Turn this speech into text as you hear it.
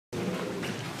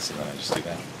So then I just do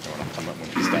that. And when I come up, when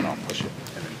it's done, I'll push it.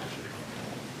 And then push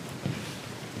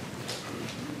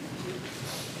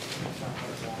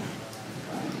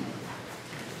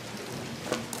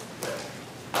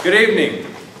it. Good evening.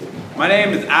 My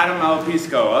name is Adam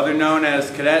Alapisco, other known as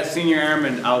Cadet Senior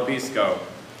Airman Alapisco.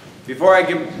 Before I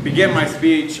begin my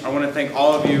speech, I want to thank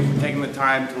all of you for taking the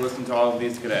time to listen to all of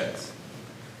these cadets.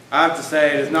 I have to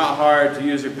say, it is not hard to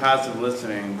use your passive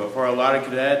listening, but for a lot of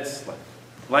cadets,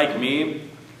 like me,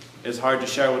 it's hard to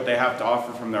share what they have to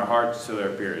offer from their hearts to their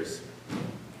peers.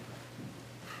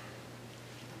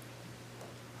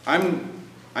 I'm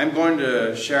going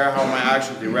to share how my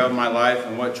actions derailed my life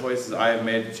and what choices I have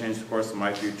made to change the course of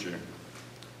my future.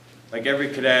 Like every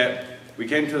cadet, we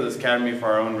came to this academy for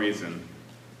our own reason.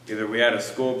 Either we had a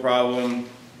school problem,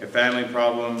 a family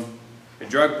problem, a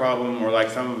drug problem, or like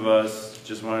some of us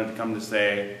just wanted to come to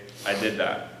say, I did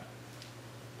that.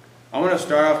 I want to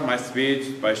start off my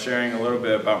speech by sharing a little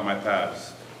bit about my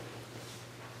past.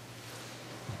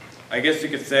 I guess you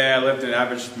could say I lived an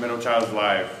average middle child's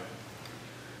life.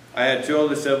 I had 2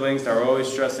 older siblings that were always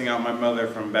stressing out my mother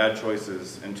from bad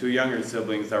choices, and 2 younger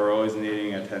siblings that were always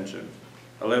needing attention.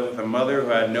 I lived with a mother who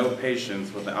had no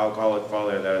patience with an alcoholic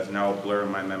father that is now a blur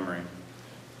in my memory.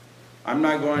 I'm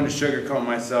not going to sugarcoat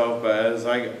myself, but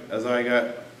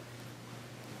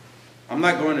I'm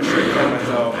not going to sugarcoat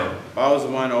myself. I was the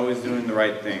one always doing the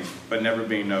right thing, but never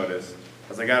being noticed.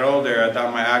 As I got older, I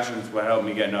thought my actions would help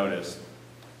me get noticed.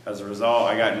 As a result,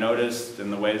 I got noticed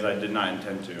in the ways I did not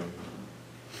intend to.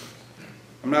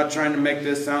 I'm not trying to make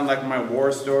this sound like my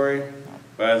war story,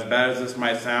 but as bad as this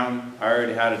might sound, I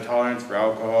already had a tolerance for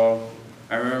alcohol.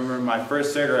 I remember my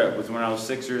first cigarette was when I was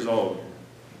 6 years old.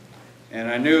 And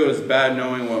I knew it was bad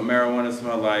knowing what marijuana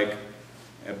smelled like,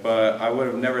 but I would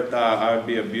have never thought I would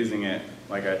be abusing it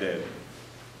like I did.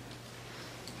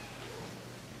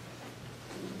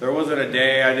 There wasn't a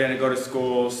day I didn't go to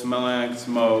school smelling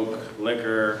smoke,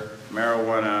 liquor,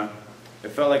 marijuana. It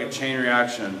felt like a chain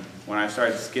reaction when I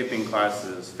started skipping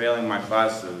classes, failing my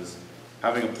classes,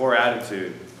 having a poor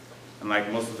attitude, and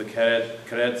like most of the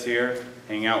cadets here,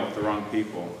 hanging out with the wrong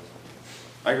people.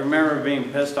 I remember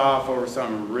being pissed off over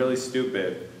something really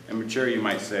stupid, immature you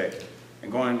might say,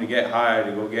 and going to get high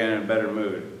to go get in a better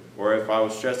mood. Or if I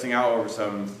was stressing out over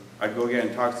something, I'd go get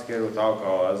intoxicated with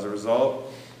alcohol. As a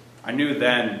result, I knew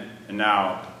then and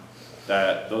now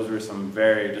that those were some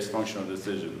very dysfunctional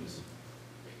decisions.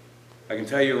 I can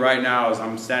tell you right now, as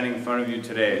I'm standing in front of you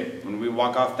today, when we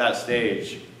walk off that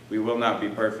stage, we will not be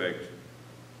perfect.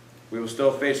 We will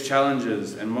still face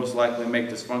challenges and most likely make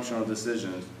dysfunctional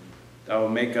decisions that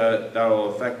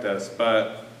will affect us,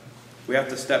 but we have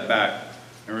to step back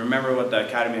and remember what the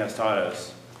Academy has taught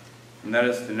us. And that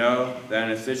is to know that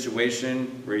in a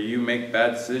situation where you make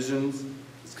bad decisions,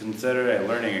 it's considered a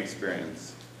learning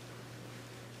experience.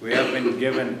 We have been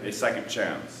given a second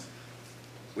chance.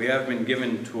 We have been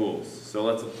given tools, so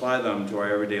let's apply them to our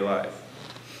everyday life.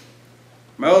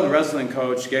 My old wrestling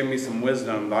coach gave me some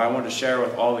wisdom that I want to share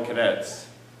with all the cadets.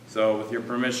 So with your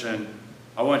permission,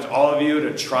 I want all of you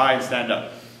to try and stand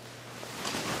up.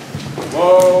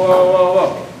 Whoa, whoa, whoa,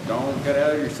 whoa. Don't get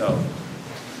ahead of yourself.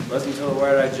 Listen to the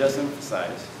word I just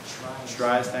emphasized.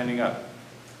 Try standing up.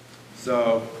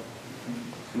 So,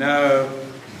 now,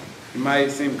 you might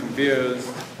seem confused,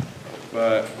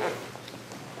 but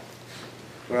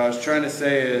what I was trying to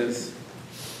say is,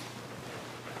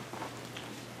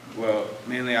 well,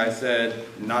 mainly I said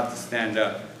not to stand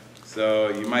up. So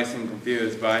you might seem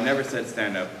confused, but I never said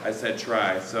stand up. I said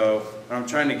try. So what I'm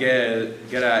trying to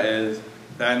get at is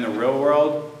that in the real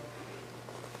world,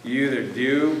 you either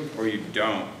do or you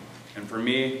don't. And for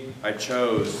me, I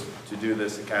chose to do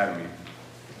this academy.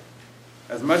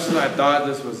 As much as I thought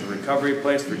this was a recovery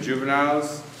place for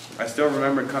juveniles, I still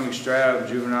remember coming straight out of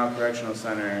Juvenile Correctional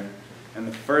Center, and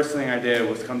the first thing I did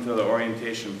was come to the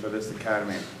orientation for this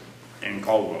academy in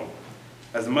Caldwell.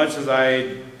 As much as I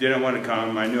didn't want to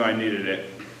come, I knew I needed it.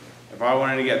 If I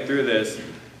wanted to get through this,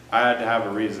 I had to have a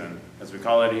reason. As we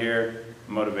call it here,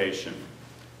 motivation.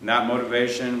 And that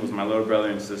motivation was my little brother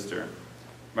and sister.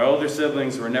 My older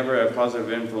siblings were never a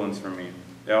positive influence for me.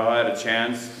 They all had a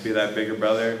chance to be that bigger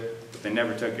brother, but they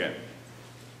never took it.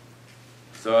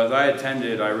 So as I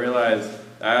attended, I realized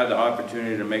that I had the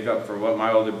opportunity to make up for what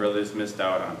my older brothers missed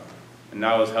out on. And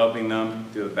that was helping them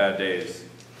through the bad days.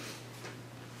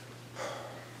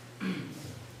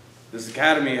 This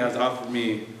academy has offered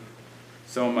me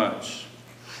so much.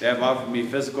 They have offered me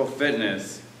physical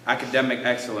fitness, academic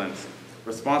excellence,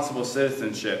 responsible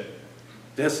citizenship,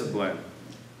 discipline,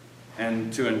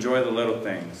 and to enjoy the little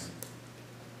things.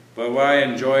 But what I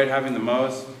enjoyed having the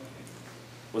most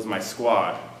was my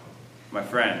squad, my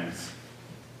friends,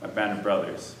 my band of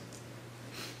brothers.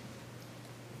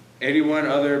 81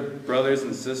 other brothers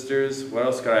and sisters. What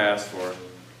else could I ask for?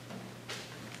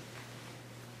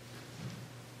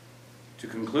 To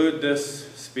conclude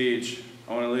this speech,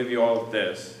 I want to leave you all with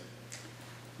this.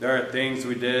 There are things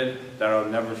we did that I'll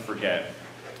never forget.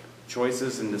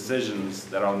 Choices and decisions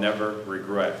that I'll never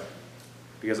regret.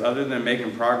 Because other than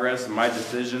making progress in my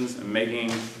decisions and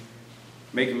making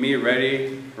me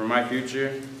ready for my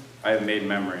future, I have made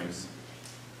memories.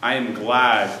 I am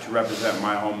glad to represent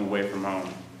my home away from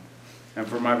home. And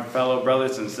for my fellow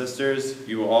brothers and sisters,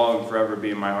 you will all and forever be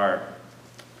in my heart.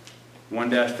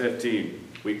 1-15,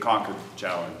 we conquered the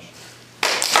challenge.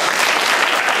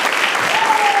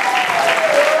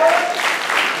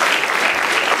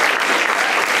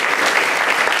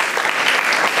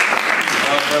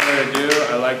 Without further ado,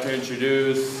 I'd like to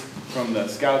introduce from the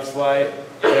Scouts flight,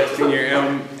 Cadet Senior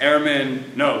Airman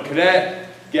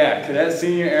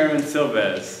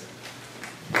Silvez.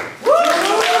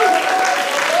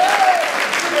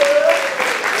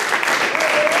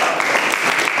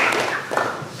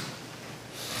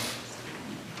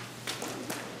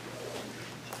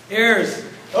 Ears.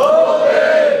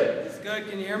 Open. It's good.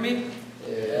 Can you hear me?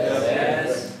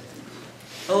 Yes.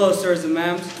 Hello, sirs and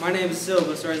ma'ams. My name is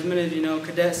Silvas, or as many of you know,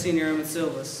 Cadet Senior Airman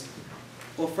Silvas.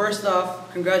 Well, first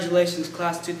off, congratulations,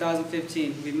 Class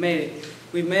 2015. We've made it.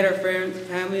 We've made our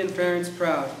family and friends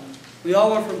proud. We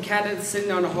all went from candidates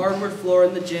sitting on a hardwood floor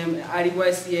in the gym at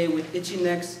IDYCA with itchy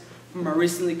necks from our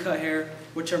recently cut hair,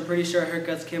 which I'm pretty sure our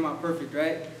haircuts came out perfect,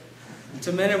 right?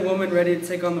 To men and women ready to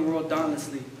take on the world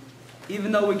dauntlessly.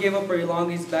 Even though we gave up our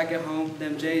elongies back at home,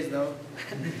 them J's though,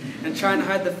 and trying to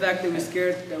hide the fact that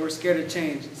we're scared of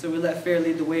change, so we let fear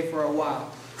lead the way for a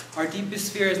while. Our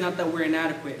deepest fear is not that we're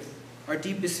inadequate. Our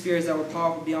deepest fear is that we're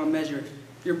powerful beyond measure.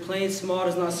 Your playing small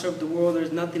does not serve the world.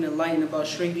 There's nothing enlightened about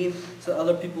shrinking so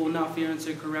other people will not fear and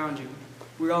circle around you.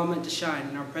 We're all meant to shine,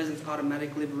 and our presence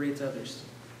automatically liberates others.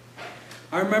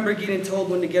 I remember getting told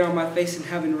when to get on my face and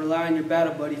having to rely on your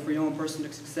battle buddy for your own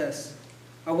personal success.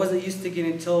 I wasn't used to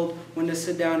getting told when to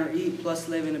sit down or eat, plus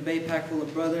living in a baypack full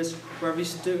of brothers, where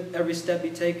every step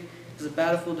you take is a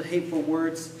battlefield of hateful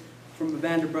words from a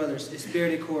band of brothers, a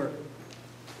spirited corps.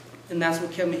 And that's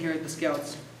what kept me here at the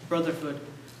Scouts, brotherhood,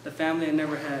 the family I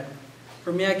never had.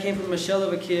 For me, I came from a shell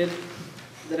of a kid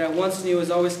that I once knew was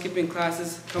always skipping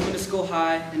classes, coming to school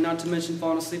high, and not to mention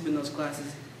falling asleep in those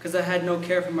classes, because I had no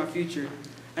care for my future.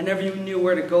 I never even knew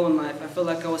where to go in life. I felt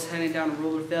like I was handing down a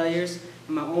roll of failures,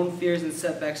 and my own fears and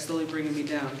setbacks slowly bringing me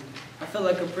down. I felt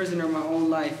like a prisoner of my own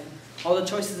life. All the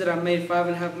choices that I made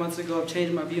 5.5 months ago have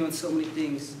changed my view on so many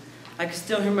things. I can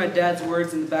still hear my dad's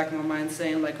words in the back of my mind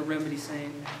saying, like a remedy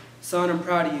saying, "Son, I'm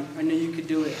proud of you. I knew you could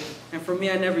do it." And for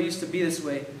me, I never used to be this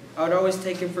way. I would always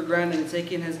take him for granted and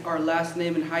taking our last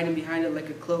name and hiding behind it like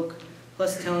a cloak,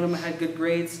 plus telling him I had good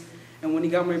grades. And when he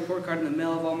got my report card in the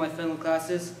mail of all my failing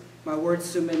classes, my words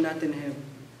still meant nothing to him.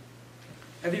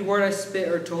 Every word I spit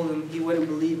or told him, he wouldn't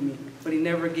believe me, but he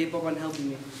never gave up on helping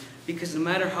me. Because no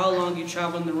matter how long you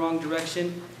travel in the wrong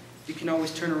direction, you can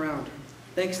always turn around.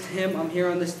 Thanks to him, I'm here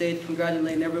on the stage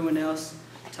congratulating everyone else,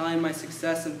 telling my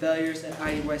success and failures at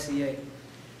IDYCA.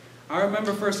 I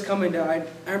remember first coming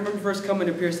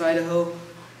to Pierce, Idaho,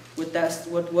 with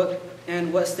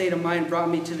what state of mind brought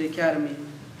me to the academy.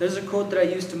 There's a quote that I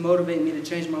used to motivate me to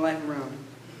change my life around.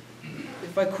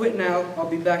 If I quit now, I'll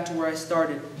be back to where I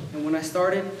started. And when I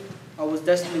started, I was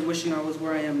desperately wishing I was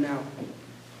where I am now.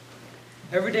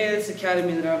 Every day at this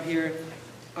academy that I'm here,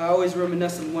 I always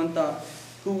reminisce on one thought.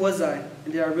 Who was I?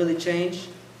 And did I really change?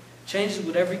 Change is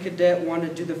what every cadet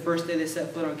wanted to do the first day they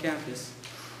set foot on campus.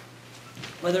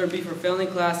 Whether it be for failing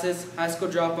classes, high school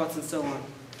dropouts, and so on.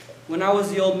 When I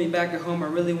was the old me back at home, I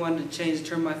really wanted to change and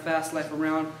turn my fast life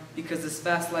around, because this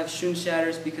fast life soon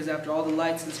shatters, because after all the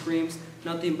lights and screams,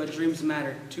 nothing but dreams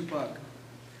matter. Tupac.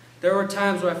 There were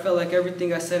times where I felt like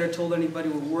everything I said or told anybody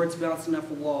were words bouncing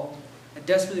off a wall. I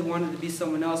desperately wanted to be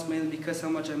someone else, mainly because how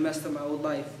much I messed up my old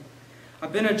life.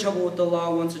 I've been in trouble with the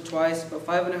law once or twice, but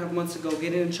 5.5 months ago,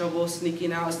 getting in trouble,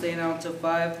 sneaking out, staying out until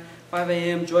 5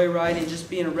 a.m., joyriding, just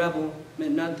being a rebel,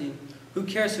 meant nothing. Who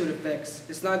cares who it affects?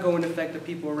 It's not going to affect the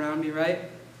people around me, right?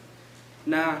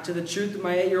 Nah, to the truth,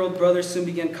 my 8-year-old brother soon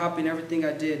began copying everything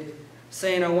I did,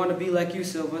 saying I want to be like you,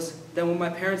 Silvas. Then when my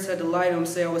parents had to lie to him,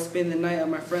 say I was spending the night at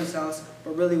my friend's house,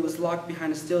 but really was locked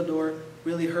behind a steel door,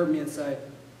 really hurt me inside.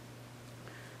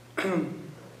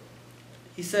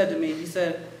 He said to me,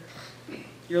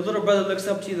 "Your little brother looks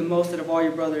up to you the most out of all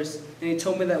your brothers, and he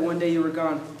told me that one day you were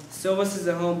gone. Silvas is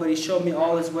at home, but he showed me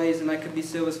all his ways, and I could be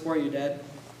Silvas for you, Dad."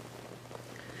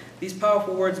 These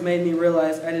powerful words made me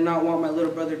realize I did not want my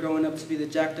little brother growing up to be the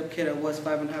jacked up kid I was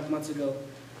 5.5 months ago.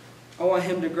 I want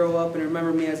him to grow up and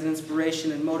remember me as an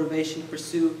inspiration and motivation to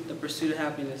pursue the pursuit of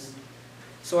happiness.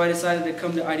 So I decided to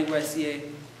come to IDYCA,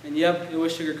 and yep, it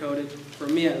was sugar-coated, for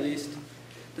me at least.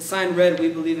 The sign read, "We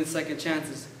believe in second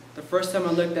chances." The first time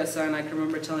I looked at that sign, I can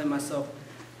remember telling myself,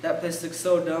 that place looks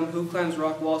so dumb, who climbs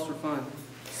rock walls for fun?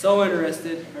 So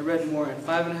interested, I read more, and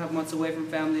 5.5 months away from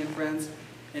family and friends,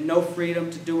 and no freedom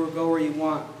to do or go where you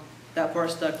want. That part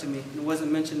stuck to me, and it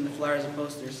wasn't mentioned in the flyers and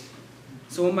posters.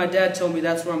 So when my dad told me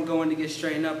that's where I'm going to get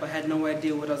straightened up, I had no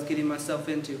idea what I was getting myself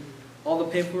into. All the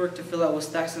paperwork to fill out was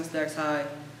stacks and stacks high,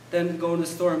 then going to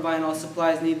the store and buying all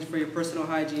supplies needed for your personal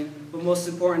hygiene, but most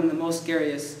important and the most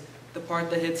scariest, the part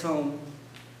that hits home,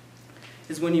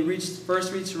 is when you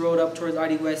first reach the road up towards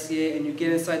IDYCA and you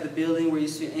get inside the building where you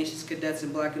see anxious cadets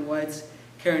in black and whites,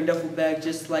 carrying duffel bags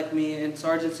just like me, and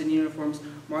sergeants in uniforms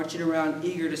marching around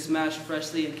eager to smash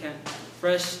fresh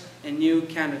and new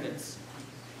candidates.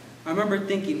 I remember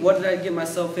thinking, what did I get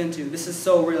myself into? This is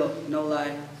so real, no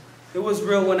lie. It was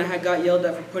real when I had got yelled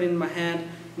at for putting my hand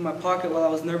in my pocket while I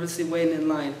was nervously waiting in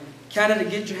line.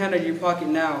 "Candidate, get your hand out of your pocket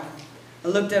now." I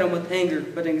looked at him with anger,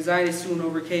 but anxiety soon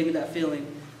overcame me that feeling.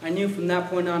 I knew from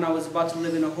that point on I was about to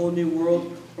live in a whole new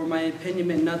world where my opinion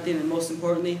meant nothing, and most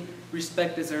importantly,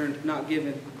 respect is earned, not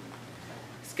given.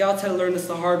 Scouts had learned this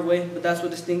the hard way, but that's what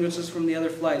distinguishes us from the other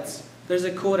flights. There's a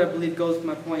quote I believe goes with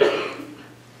my point.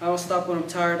 "I don't stop when I'm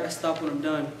tired, I stop when I'm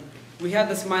done." We had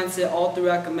this mindset all through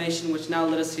acclimation, which now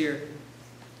led us here.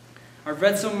 I've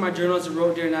read some of my journals I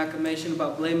wrote during acclimation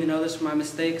about blaming others for my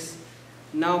mistakes.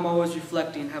 Now I'm always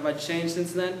reflecting, have I changed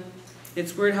since then?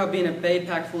 It's weird how being a bay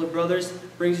pack full of brothers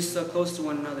brings you so close to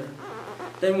one another.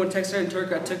 Then when Tech Sergeant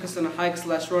Turcotte took us on a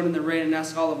hike/run in the rain and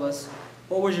asked all of us,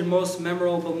 what was your most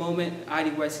memorable moment at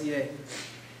IDYCA?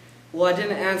 Well, I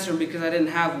didn't answer him because I didn't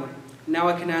have one. Now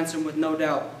I can answer him with no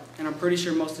doubt, and I'm pretty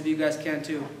sure most of you guys can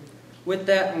too. With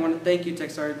that, I want to thank you, Tech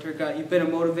Sergeant Turcotte. You've been a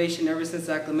motivation ever since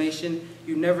acclimation.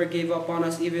 You never gave up on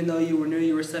us even though you knew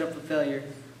you were set up for failure.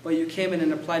 But you came in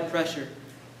and applied pressure.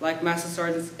 Like Master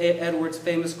Sergeant Edwards'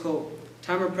 famous quote,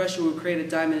 "Time and pressure will create a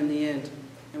diamond in the end."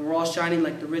 And we're all shining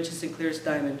like the richest and clearest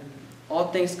diamond. All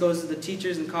thanks goes to the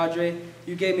teachers and cadre.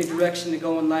 You gave me direction to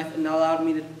go in life and allowed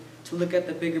me to look at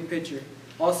the bigger picture.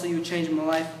 Also, you changed my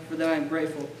life. For that I am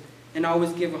grateful. And I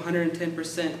always give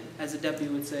 110%, as a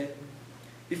deputy would say.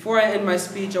 Before I end my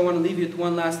speech, I want to leave you with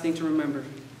one last thing to remember.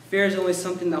 Fear is only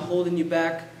something that's holding you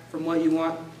back from what you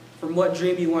want, from what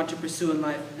dream you want to pursue in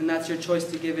life, and that's your choice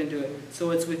to give into it.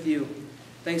 So it's with you.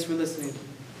 Thanks for listening.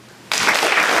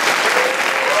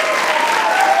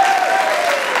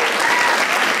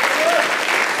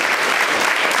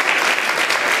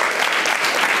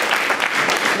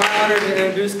 It's my honor to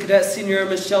introduce Cadet Senior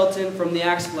Airman Shelton from the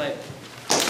Axe Flight.